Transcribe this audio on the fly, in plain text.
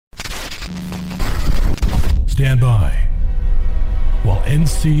stand by while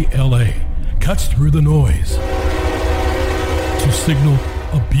NCLA cuts through the noise to signal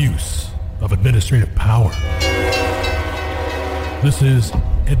abuse of administrative power. This is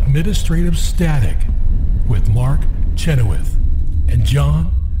Administrative Static with Mark Chenoweth and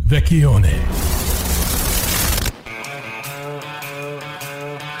John Vecchione.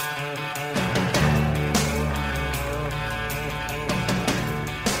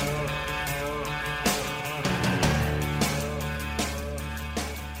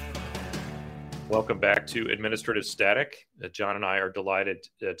 Welcome back to Administrative Static. John and I are delighted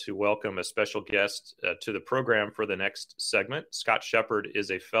to welcome a special guest to the program for the next segment. Scott Shepard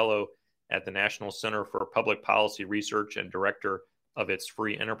is a fellow at the National Center for Public Policy Research and director of its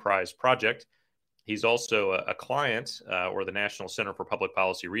Free Enterprise Project. He's also a client, or the National Center for Public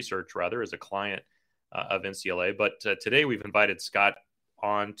Policy Research, rather, is a client of NCLA. But today we've invited Scott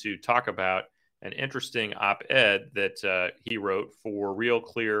on to talk about an interesting op-ed that he wrote for Real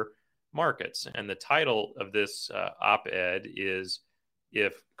Clear Markets. And the title of this op-ed is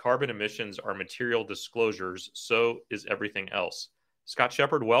 "If Carbon Emissions Are Material Disclosures, So Is Everything Else." Scott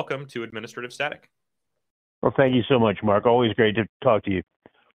Shepard, welcome to Administrative Static. Well, thank you so much, Mark. Always great to talk to you.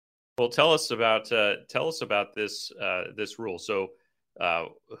 Well, tell us about this rule. So,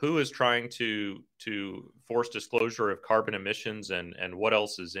 who is trying to force disclosure of carbon emissions, and what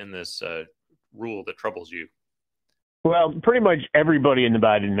else is in this rule that troubles you? Well, pretty much everybody in the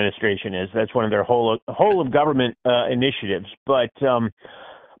Biden administration is. That's one of their whole of government initiatives. But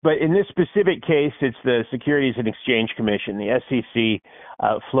in this specific case, it's the Securities and Exchange Commission. The SEC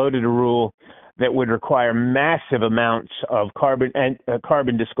floated a rule that would require massive amounts of carbon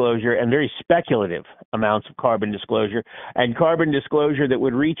disclosure, and very speculative amounts of carbon disclosure, and carbon disclosure that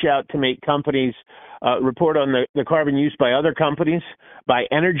would reach out to make companies report on the carbon used by other companies, by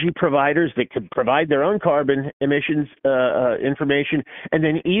energy providers that could provide their own carbon emissions information, and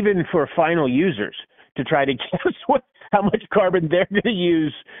then even for final users to try to guess how much carbon they're going to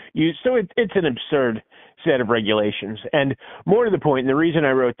use. So it's an absurd set of regulations. And more to the point, and the reason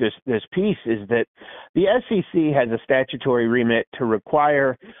I wrote this piece is that the SEC has a statutory remit to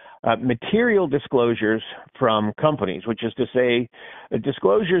require material disclosures from companies, which is to say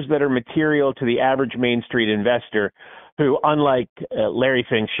disclosures that are material to the average Main Street investor who, unlike Larry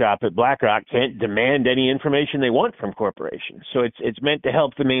Fink's shop at BlackRock, can't demand any information they want from corporations. So it's meant to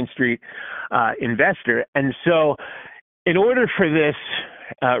help the Main Street investor. And so in order for this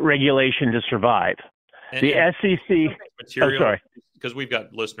regulation to survive, the SEC material, sorry, because we've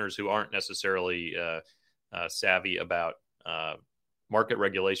got listeners who aren't necessarily savvy about market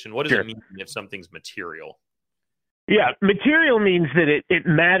regulation. What does it mean if something's material? Yeah, material means that it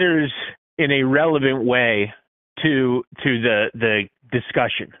matters in a relevant way to the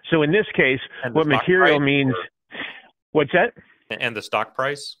discussion. So in this case, what material means, what's that? And the stock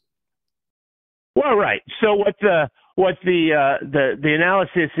price? Well, right. So what the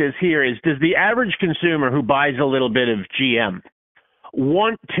analysis is here is, does the average consumer who buys a little bit of GM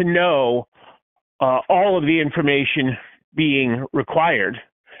want to know all of the information being required?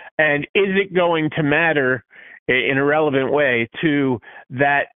 And is it going to matter in a relevant way to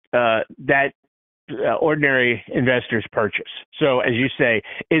that ordinary investor's purchase? So as you say,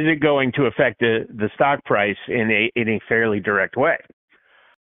 is it going to affect the stock price in a fairly direct way?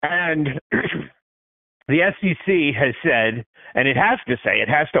 And the SEC has said, and it has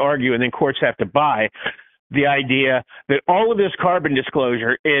to argue, and then courts have to buy the idea that all of this carbon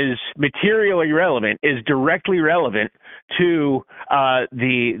disclosure is materially relevant, is directly relevant to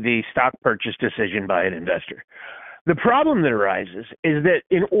the stock purchase decision by an investor. The problem that arises is that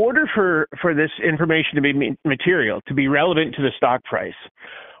in order for this information to be material, to be relevant to the stock price,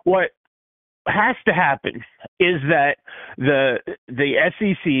 what has to happen is that the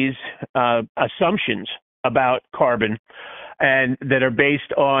SEC's assumptions about carbon, and that are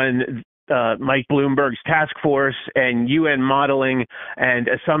based on Mike Bloomberg's task force and UN modeling and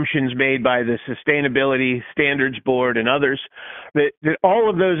assumptions made by the Sustainability Standards Board and others, that all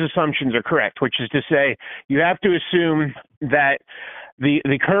of those assumptions are correct, which is to say you have to assume that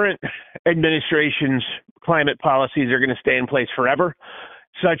the current administration's climate policies are going to stay in place forever,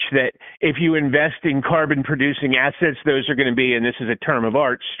 such that if you invest in carbon-producing assets, those are going to be, and this is a term of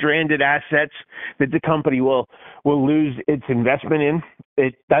art, stranded assets that the company will lose its investment in.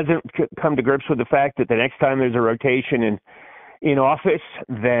 It doesn't come to grips with the fact that the next time there's a rotation in office,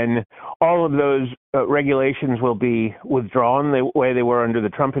 then all of those regulations will be withdrawn the way they were under the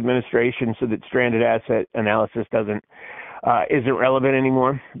Trump administration, so that stranded asset analysis isn't relevant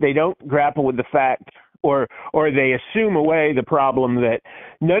anymore. They don't grapple with the fact or they assume away the problem that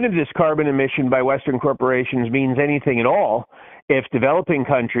none of this carbon emission by Western corporations means anything at all if developing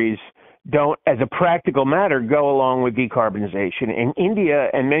countries don't, as a practical matter, go along with decarbonization. And India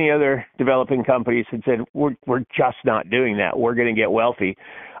and many other developing companies had said, we're just not doing that. We're going to get wealthy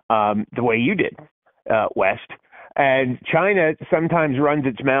the way you did, West. And China sometimes runs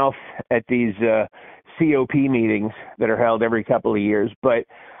its mouth at these COP meetings that are held every couple of years, but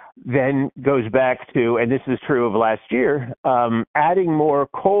then goes back to, and this is true of last year, adding more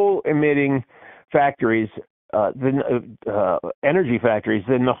coal-emitting factories, energy factories,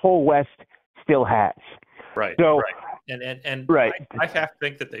 than the whole West still has. Right. So, right. And right. I have to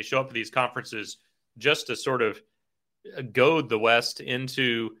think that they show up at these conferences just to sort of goad the West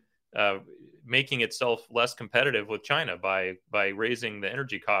into making itself less competitive with China by raising the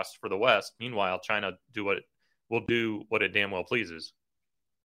energy costs for the West. Meanwhile, China will do what it damn well pleases.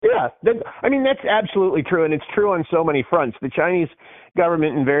 Yeah, that's absolutely true, and it's true on so many fronts. The Chinese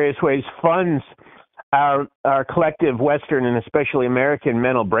government, in various ways, funds our collective Western and especially American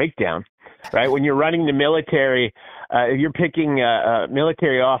mental breakdown. Right, when you're running the military, you're picking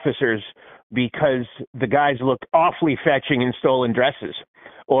military officers because the guys looked awfully fetching in stolen dresses,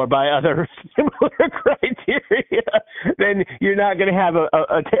 or by other similar criteria, then you're not going to have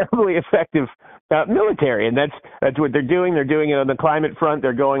a terribly effective military. And that's what they're doing. They're doing it on the climate front.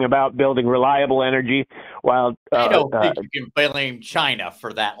 They're going about building reliable energy. While I don't think you can blame China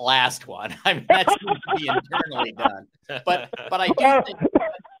for that last one. I mean, that seems to be internally done. But I do think.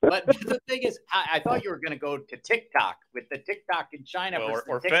 But the thing is, I thought you were going to go to TikTok with the TikTok in China versus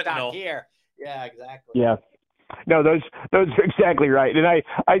the TikTok fentanyl here. Yeah, exactly. Yeah. No, those are exactly right. And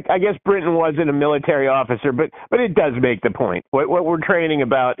I guess Brinton wasn't a military officer, but it does make the point. What we're training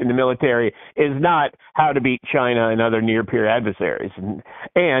about in the military is not how to beat China and other near-peer adversaries.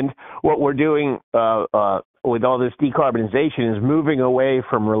 And what we're doing with all this decarbonization is moving away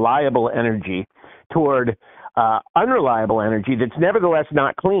from reliable energy toward unreliable energy that's nevertheless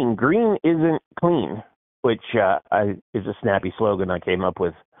not clean. Green isn't clean, which is a snappy slogan I came up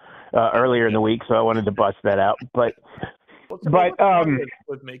with earlier in the week, so I wanted to bust that out. But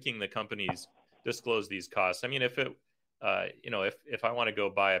with making the companies disclose these costs, I mean, if it, if I want to go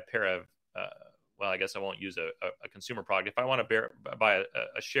buy a pair of, I guess I won't use a consumer product. If I want to buy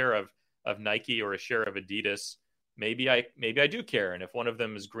a share of Nike or a share of Adidas, maybe I do care. And if one of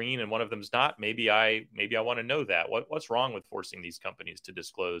them is green and one of them is not, maybe I want to know that. What's wrong with forcing these companies to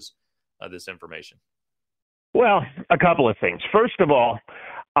disclose this information? Well, a couple of things. First of all,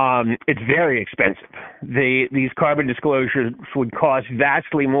 it's very expensive. These carbon disclosures would cost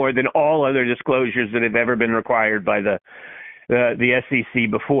vastly more than all other disclosures that have ever been required by the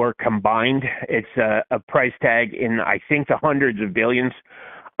SEC before combined. It's a price tag in, I think, the hundreds of billions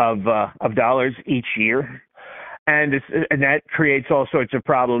of dollars each year. And that creates all sorts of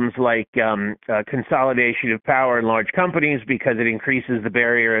problems like consolidation of power in large companies because it increases the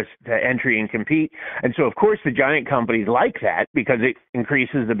barriers to entry and compete. And so, of course, the giant companies like that because it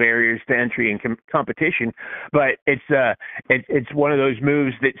increases the barriers to entry and competition. But it's one of those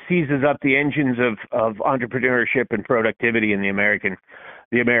moves that seizes up the engines of entrepreneurship and productivity in the American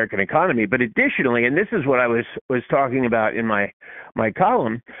economy. But additionally, and this is what I was talking about in my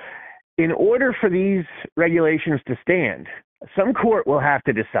column, in order for these regulations to stand, some court will have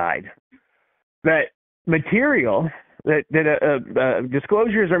to decide that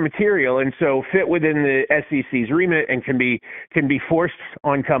disclosures are material and so fit within the SEC's remit and can be forced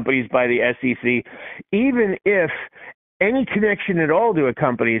on companies by the SEC, even if any connection at all to a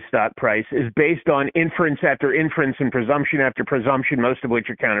company's stock price is based on inference after inference and presumption after presumption, most of which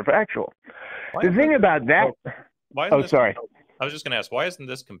are counterfactual. The thing about that... sorry. I was just going to ask, why isn't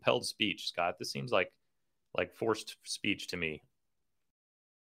this compelled speech, Scott? This seems like forced speech to me.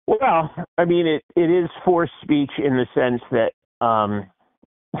 Well, I mean, it is forced speech in the sense that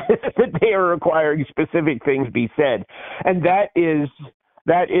that they are requiring specific things be said, and that is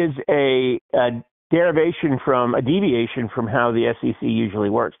a deviation from how the SEC usually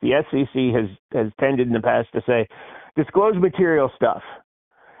works. The SEC has tended in the past to say, disclose material stuff,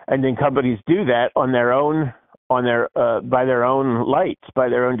 and then companies do that on their own. By their own lights, by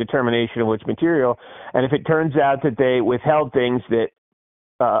their own determination of which material. And if it turns out that they withheld things that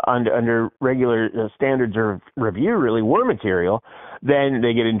under regular standards of review really were material, then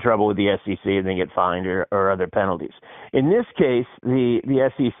they get in trouble with the SEC and they get fined or other penalties. In this case,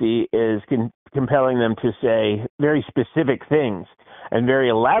 the SEC is compelling them to say very specific things and very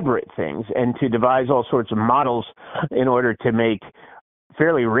elaborate things and to devise all sorts of models in order to make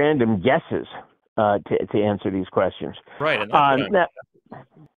fairly random guesses to answer these questions. Right. And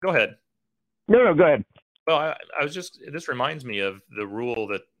go ahead. No, go ahead. Well, this reminds me of the rule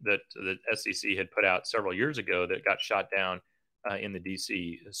that the SEC had put out several years ago that got shot down in the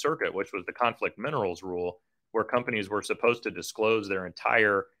DC circuit, which was the conflict minerals rule, where companies were supposed to disclose their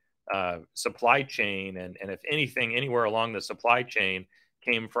entire supply chain. And if anything, anywhere along the supply chain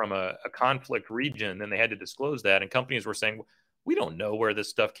came from a conflict region, then they had to disclose that. And companies were saying, we don't know where this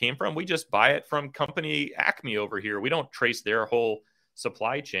stuff came from. We just buy it from company Acme over here. We don't trace their whole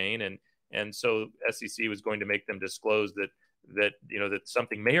supply chain. And so SEC was going to make them disclose that that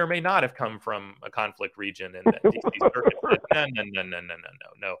something may or may not have come from a conflict region. And DC Circuit said,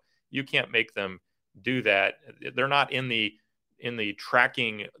 no, you can't make them do that. They're not in the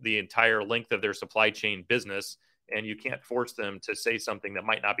tracking the entire length of their supply chain business, and you can't force them to say something that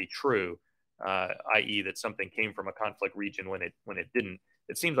might not be true, i.e. that something came from a conflict region when it didn't.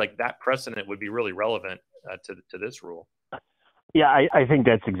 It seems like that precedent would be really relevant to this rule. Yeah, I think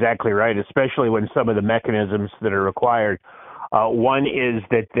that's exactly right, especially when some of the mechanisms that are required. One is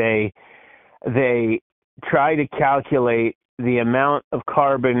that they try to calculate the amount of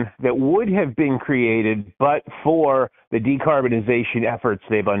carbon that would have been created but for the decarbonization efforts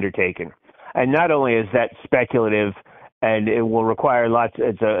they've undertaken. And not only is that speculative, and it will require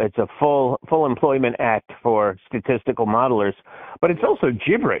it's a full employment act for statistical modelers, but it's also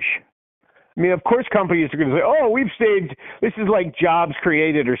gibberish. I mean, of course, companies are going to say, oh, we've saved, this is like jobs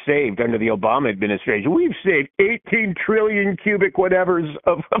created or saved under the Obama administration. We've saved 18 trillion cubic whatevers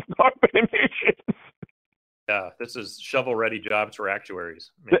of carbon emissions. Yeah, this is shovel-ready jobs for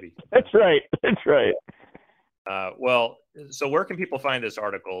actuaries, maybe. That's right. That's right. Well, so where can people find this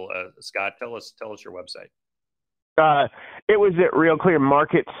article, Scott? Tell us your website. It was at Real Clear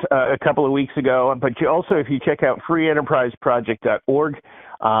Markets a couple of weeks ago, but you also, if you check out freeenterpriseproject.org,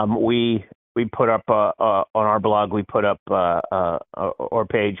 we put up on our blog, we put up our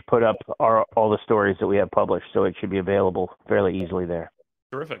page, put up all the stories that we have published, so it should be available fairly easily there.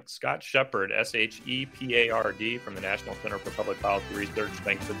 Terrific. Scott Shepard, SHEPARD, from the National Center for Public Policy Research.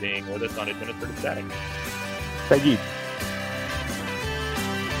 Thanks for being with us on Administrative Static. Thank you.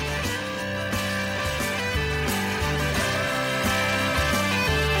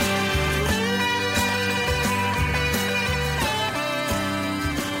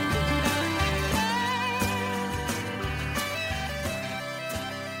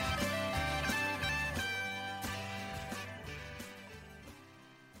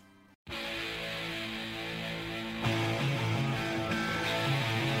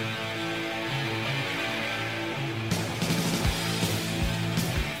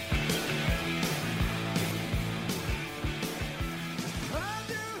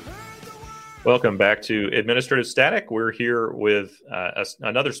 Welcome back to Administrative Static. We're here with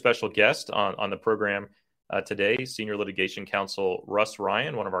another special guest on the program today, Senior Litigation Counsel Russ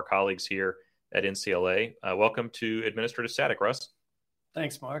Ryan, one of our colleagues here at NCLA. Welcome to Administrative Static, Russ.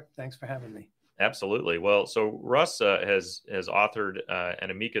 Thanks, Mark. Thanks for having me. Absolutely. Well, so Russ has authored an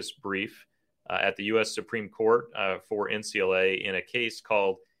amicus brief at the U.S. Supreme Court for NCLA in a case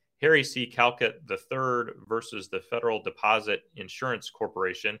called Harry C. Calcutt III versus the Federal Deposit Insurance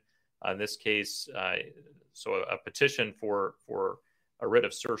Corporation. In this case, so a petition for a writ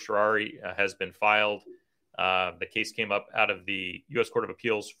of certiorari has been filed. The case came up out of the U.S. Court of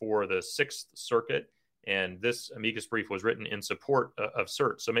Appeals for the Sixth Circuit, and this amicus brief was written in support of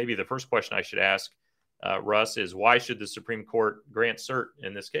cert. So maybe the first question I should ask, Russ, is why should the Supreme Court grant cert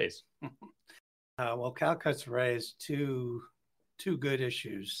in this case? Well, Calcutt's raised two good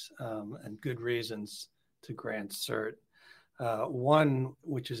issues and good reasons to grant cert. One,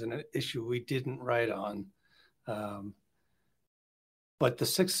 which is an issue we didn't write on, but the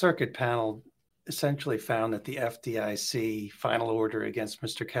Sixth Circuit panel essentially found that the FDIC final order against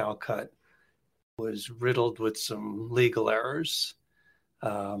Mr. Calcutt was riddled with some legal errors.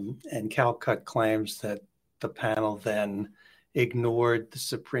 And Calcutt claims that the panel then ignored the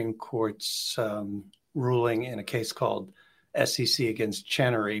Supreme Court's ruling in a case called SEC against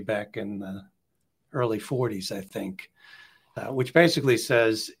Chenery back in the early 40s, I think. Which basically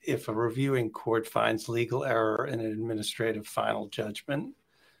says if a reviewing court finds legal error in an administrative final judgment,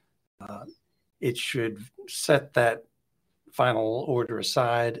 it should set that final order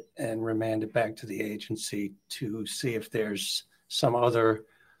aside and remand it back to the agency to see if there's some other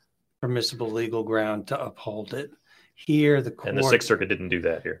permissible legal ground to uphold it. Here, the court... And the Sixth Circuit didn't do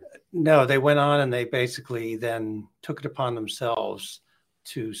that here. No, they went on and they basically then took it upon themselves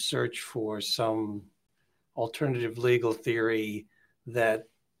to search for some alternative legal theory that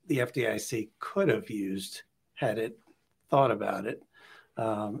the FDIC could have used had it thought about it.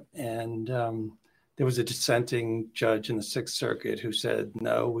 And there was a dissenting judge in the Sixth Circuit who said,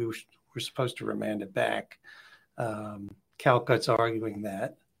 no, we're supposed to remand it back. Calcutt's arguing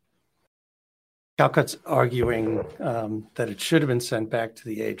that. Calcutt's arguing that it should have been sent back to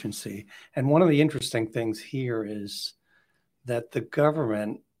the agency. And one of the interesting things here is that the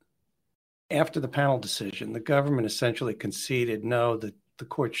government, after the panel decision, the government essentially conceded, no, that the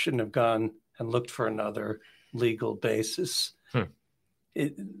court shouldn't have gone and looked for another legal basis.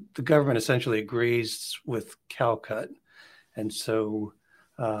 The government essentially agrees with Calcutt. And so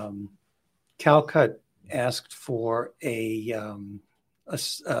Calcutt asked for a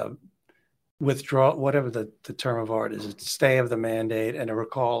withdraw, whatever the term of art is, it's stay of the mandate and a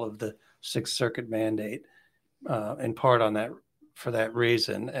recall of the Sixth Circuit mandate, in part on that, for that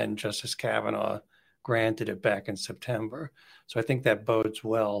reason. And Justice Kavanaugh granted it back in September. So I think that bodes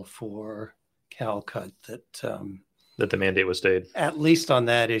well for Calcutt that the mandate was stayed. At least on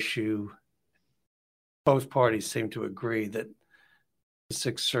that issue, both parties seem to agree that the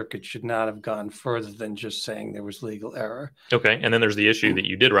Sixth Circuit should not have gone further than just saying there was legal error. Okay, and then there's the issue that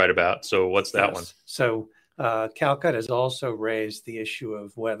you did write about. So what's that one? So Calcutt has also raised the issue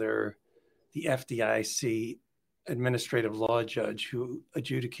of whether the FDIC administrative law judge who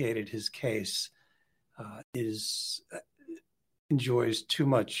adjudicated his case enjoys too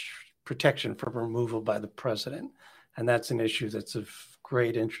much protection from removal by the president. And that's an issue that's of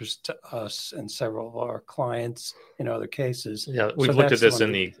great interest to us and several of our clients in other cases. Yeah, we've looked at this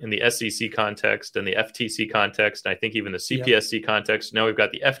in the SEC context and the FTC context, and I think even the CPSC context. Now we've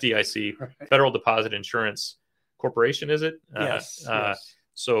got the FDIC, right. Federal Deposit Insurance Corporation, is it? Yes.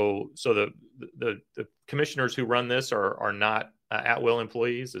 So the commissioners who run this are not at-will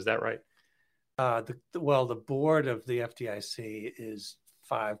employees. Is that right? The board of the FDIC is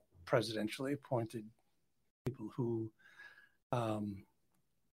 5 presidentially appointed people who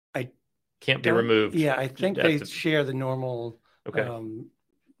can't be removed. Yeah, I think they share the normal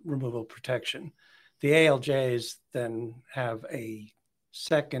removal protection. The ALJs then have a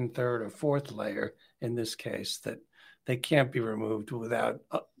second, third, or fourth layer in this case that they can't be removed without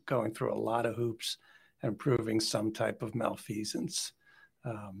going through a lot of hoops and proving some type of malfeasance.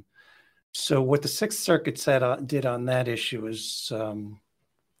 So what the Sixth Circuit did on that issue is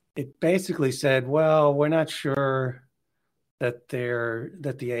it basically said, well, we're not sure that the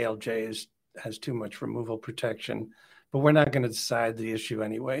ALJ has too much removal protection, but we're not going to decide the issue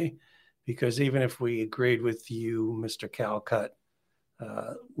anyway, because even if we agreed with you, Mr. Calcutt,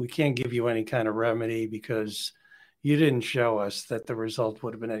 we can't give you any kind of remedy because you didn't show us that the result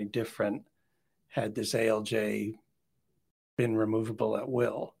would have been any different had this ALJ been removable at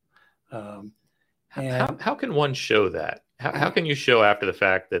will. How can one show that? How can you show after the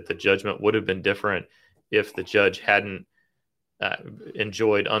fact that the judgment would have been different if the judge hadn't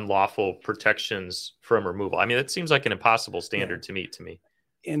enjoyed unlawful protections from removal? I mean, it seems like an impossible standard to meet to me.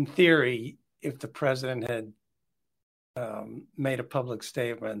 In theory, if the president had made a public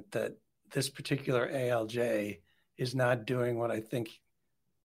statement that this particular ALJ is not doing what I think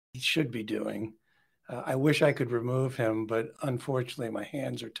he should be doing, I wish I could remove him, but unfortunately my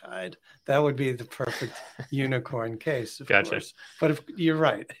hands are tied. That would be the perfect unicorn case, of course. But if you're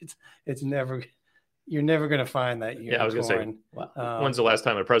right, it's never, you're never going to find that unicorn. Yeah, I was going to say, when's the last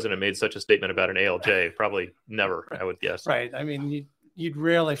time a president made such a statement about an ALJ? Probably never, I would guess. Right. I mean, you'd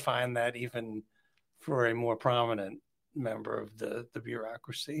rarely find that even for a more prominent member of the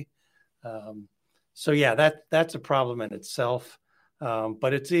bureaucracy. So yeah, that's a problem in itself.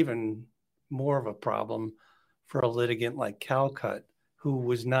 But it's even more of a problem for a litigant like Calcutt, who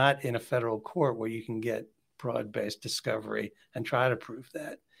was not in a federal court where you can get broad-based discovery and try to prove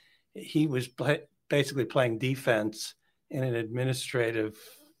that. He was basically playing defense in an administrative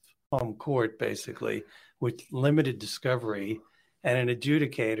home court, basically, with limited discovery and an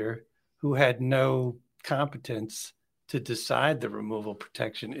adjudicator who had no competence to decide the removal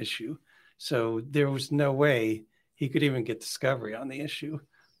protection issue. So there was no way he could even get discovery on the issue.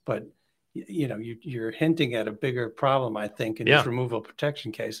 But you know, you're hinting at a bigger problem, I think, in these removal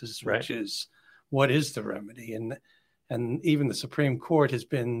protection cases, which is what is the remedy? And even the Supreme Court has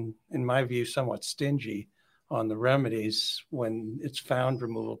been, in my view, somewhat stingy on the remedies when it's found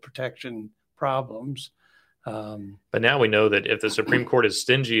removal protection problems. But now we know that if the Supreme Court is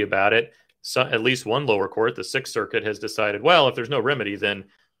stingy about it, at least one lower court, the Sixth Circuit, has decided, well, if there's no remedy, then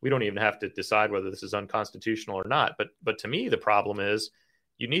we don't even have to decide whether this is unconstitutional or not. But to me, the problem is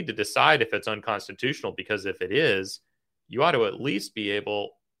you need to decide if it's unconstitutional, because if it is, you ought to at least be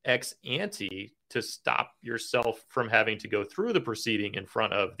able ex ante to stop yourself from having to go through the proceeding in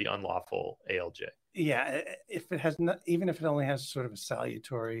front of the unlawful ALJ. Yeah, if it has not, even if it only has sort of a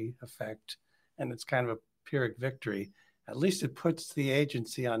salutary effect and it's kind of a Pyrrhic victory, at least it puts the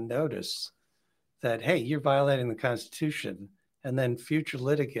agency on notice that, hey, you're violating the Constitution, and then future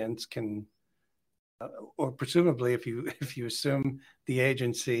litigants can, or presumably if you assume the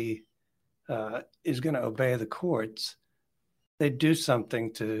agency is going to obey the courts, they do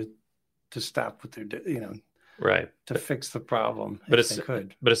something to stop what they're doing, right, to fix the problem. But if they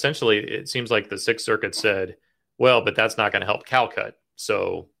could. But essentially, it seems like the Sixth Circuit said, well, but that's not going to help CalCut,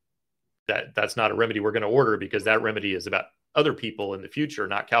 so that's not a remedy we're going to order, because that remedy is about other people in the future,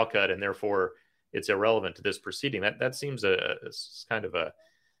 not CalCut, and therefore it's irrelevant to this proceeding. That seems a kind of an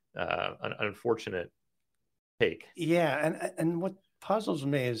unfortunate take. Yeah, and what puzzles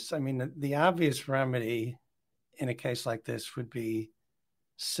me is, I mean, the obvious remedy in a case like this would be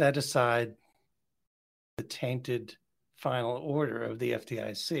set aside the tainted final order of the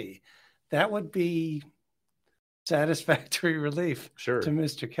FDIC. That would be satisfactory relief to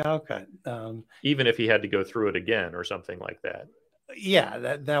Mr. CalCut. Even if he had to go through it again or something like that.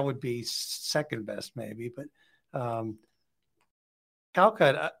 Yeah, that would be second best maybe. But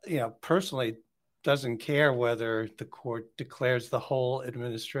CalCut, personally doesn't care whether the court declares the whole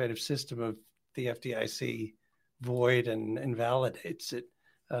administrative system of the FDIC void and invalidates it.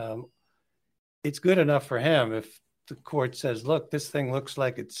 It's good enough for him if the court says, look, this thing looks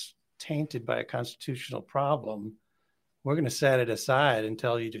like it's tainted by a constitutional problem. We're going to set it aside and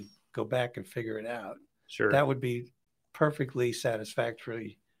tell you to go back and figure it out. Sure. That would be perfectly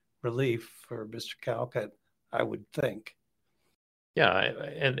satisfactory relief for Mr. CalCut, I would think. Yeah,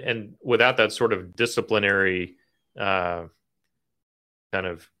 and without that sort of disciplinary kind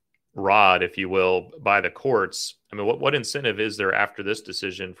of rod, if you will, by the courts, I mean, what incentive is there after this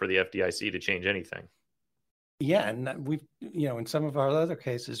decision for the FDIC to change anything? Yeah, and we've, in some of our other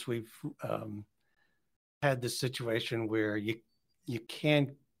cases, we've had this situation where you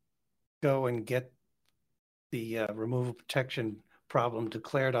can't go and get the removal protection problem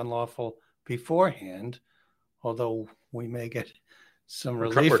declared unlawful beforehand, although we may get some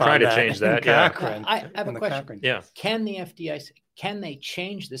relief. We're trying to change that. Yeah. I have a question. Cochrane. Yeah. Can the FDIC, can they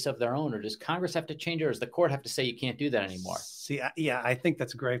change this of their own, or does Congress have to change it, or does the court have to say you can't do that anymore? See, I think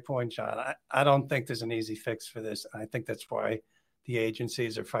that's a great point, John. I don't think there's an easy fix for this. I think that's why the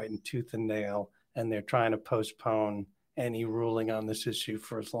agencies are fighting tooth and nail, and they're trying to postpone any ruling on this issue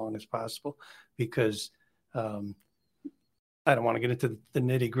for as long as possible, because I don't want to get into the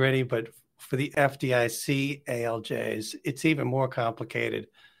nitty gritty, but for the FDIC ALJs, it's even more complicated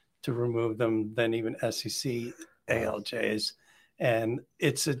to remove them than even SEC ALJs. And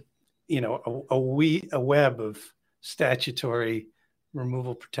it's a web of statutory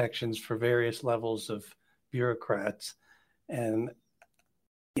removal protections for various levels of bureaucrats. And,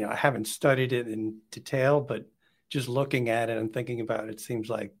 I haven't studied it in detail, but just looking at it and thinking about it, it seems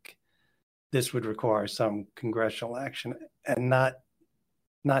like this would require some congressional action, and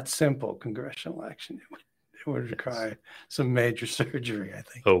not simple congressional action. It would require some major surgery, I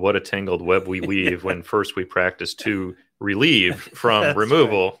think. Oh, what a tangled web we weave when first we practice to relieve from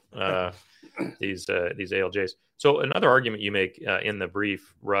removal these ALJs. So another argument you make in the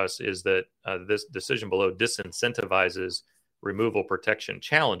brief, Russ, is that this decision below disincentivizes removal protection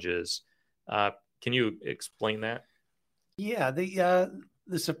challenges. Can you explain that? Yeah,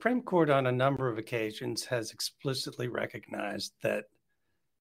 the Supreme Court on a number of occasions has explicitly recognized that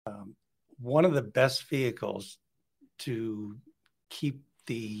one of the best vehicles to keep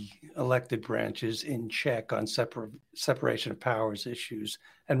the elected branches in check on separation of powers issues,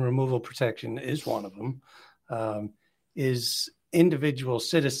 and removal protection is one of them, is individual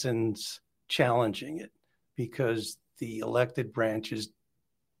citizens challenging it, because the elected branches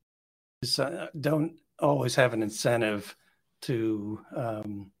don't always have an incentive to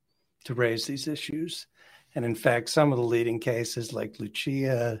raise these issues. And in fact, some of the leading cases like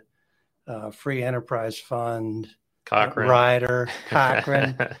Lucia, Free Enterprise Fund, Cochrane. Ryder,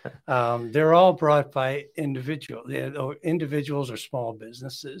 Cochrane, they're all brought by individuals or small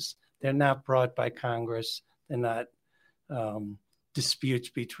businesses. They're not brought by Congress. They're not disputes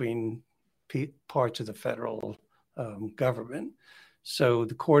between parts of the federal government. So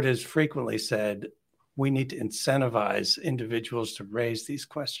the court has frequently said, we need to incentivize individuals to raise these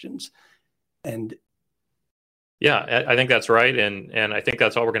questions. And yeah, I think that's right. And I think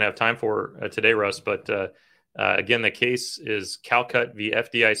that's all we're going to have time for today, Russ. But again, the case is CalCut v.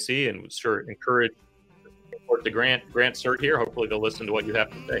 FDIC, and sure encourage the court to grant cert here. Hopefully they'll listen to what you have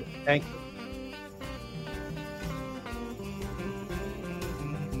to say. Thank you.